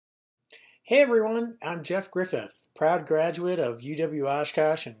Hey everyone, I'm Jeff Griffith, proud graduate of UWO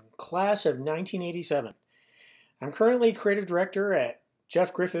Oshkosh and class of 1987. I'm currently creative director at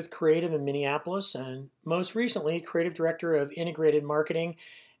Jeff Griffith Creative in Minneapolis and most recently creative director of integrated marketing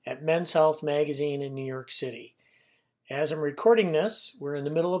at Men's Health magazine in New York City. As I'm recording this, we're in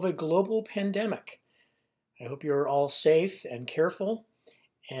the middle of a global pandemic. I hope you're all safe and careful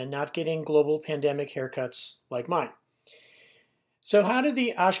and not getting global pandemic haircuts like mine. So how did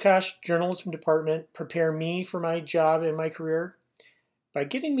the Oshkosh Journalism Department prepare me for my job and my career? By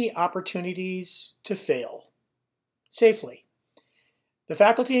giving me opportunities to fail safely. The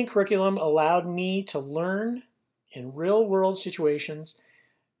faculty and curriculum allowed me to learn in real-world situations,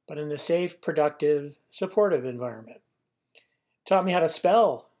 but in a safe, productive, supportive environment. Taught me how to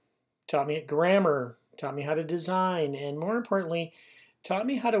spell, taught me grammar, taught me how to design, and more importantly, taught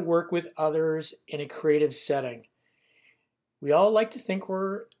me how to work with others in a creative setting. We all like to think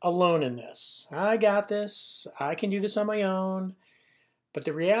we're alone in this. I got this. I can do this on my own. But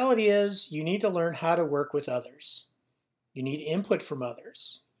the reality is you need to learn how to work with others. You need input from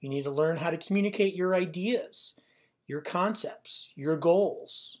others. You need to learn how to communicate your ideas, your concepts, your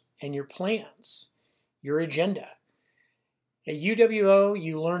goals, and your plans, your agenda. At UWO,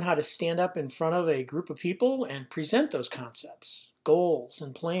 you learn how to stand up in front of a group of people and present those concepts, goals,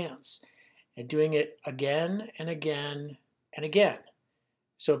 and plans, and doing it again and again and again,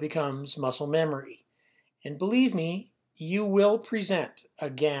 so it becomes muscle memory. And believe me, you will present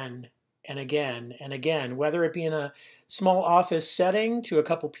again and again and again, whether it be in a small office setting to a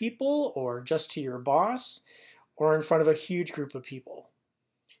couple people or just to your boss or in front of a huge group of people.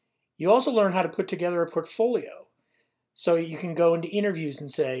 You also learn how to put together a portfolio so you can go into interviews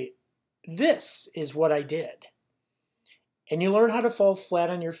and say, this is what I did. And you learn how to fall flat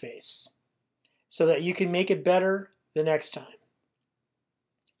on your face so that you can make it better the next time.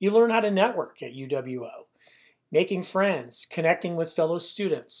 You learn how to network at UWO, making friends, connecting with fellow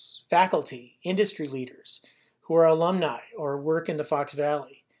students, faculty, industry leaders who are alumni or work in the Fox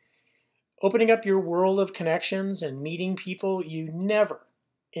Valley. Opening up your world of connections and meeting people you never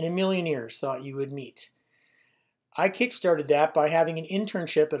in a million years thought you would meet. I kickstarted that by having an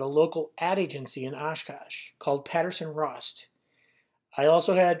internship at a local ad agency in Oshkosh called Patterson Rost. I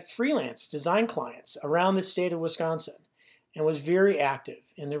also had freelance design clients around the state of Wisconsin and was very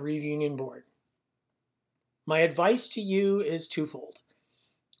active in the reunion board. My advice to you is twofold.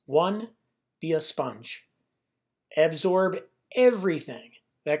 One, be a sponge. Absorb everything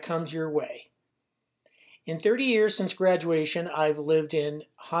that comes your way. In 30 years since graduation, I've lived in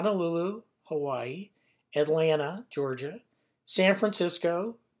Honolulu, Hawaii, Atlanta, Georgia, San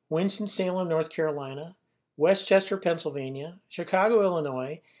Francisco, Winston-Salem, North Carolina, Westchester, Pennsylvania, Chicago,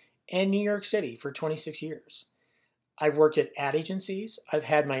 Illinois, and New York City for 26 years. I've worked at ad agencies. I've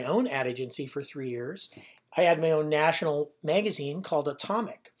had my own ad agency for 3 years. I had my own national magazine called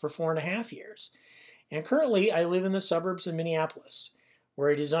Atomic for 4.5 years. And currently, I live in the suburbs of Minneapolis,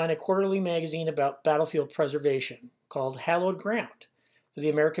 where I design a quarterly magazine about battlefield preservation called Hallowed Ground for the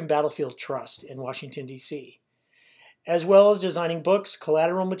American Battlefield Trust in Washington, D.C., as well as designing books,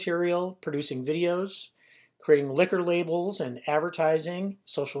 collateral material, producing videos, creating liquor labels and advertising,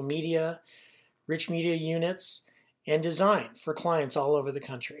 social media, rich media units, and design for clients all over the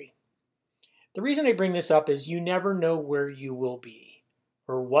country. The reason I bring this up is you never know where you will be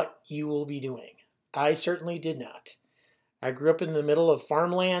or what you will be doing. I certainly did not. I grew up in the middle of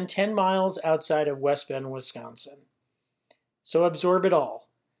farmland 10 miles outside of West Bend, Wisconsin. So absorb it all.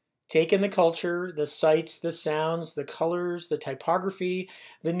 Take in the culture, the sights, the sounds, the colors, the typography,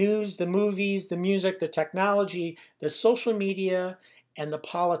 the news, the movies, the music, the technology, the social media, and the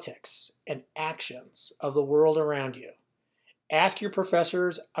politics and actions of the world around you. Ask your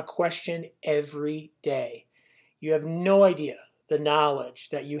professors a question every day. You have no idea the knowledge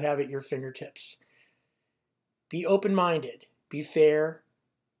that you have at your fingertips. Be open-minded, be fair,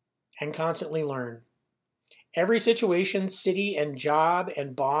 and constantly learn. Every situation, city, and job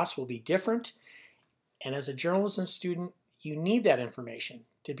and boss will be different, and as a journalism student, you need that information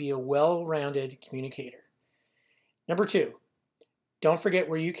to be a well-rounded communicator. Number 2, don't forget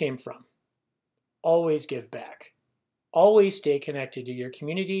where you came from. Always give back. Always stay connected to your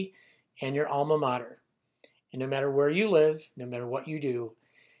community and your alma mater. And no matter where you live, no matter what you do,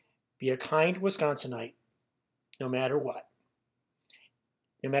 be a kind Wisconsinite, no matter what.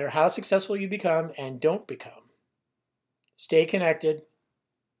 No matter how successful you become and don't become, stay connected.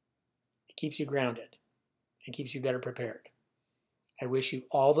 It keeps you grounded and keeps you better prepared. I wish you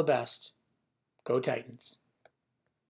all the best. Go Titans.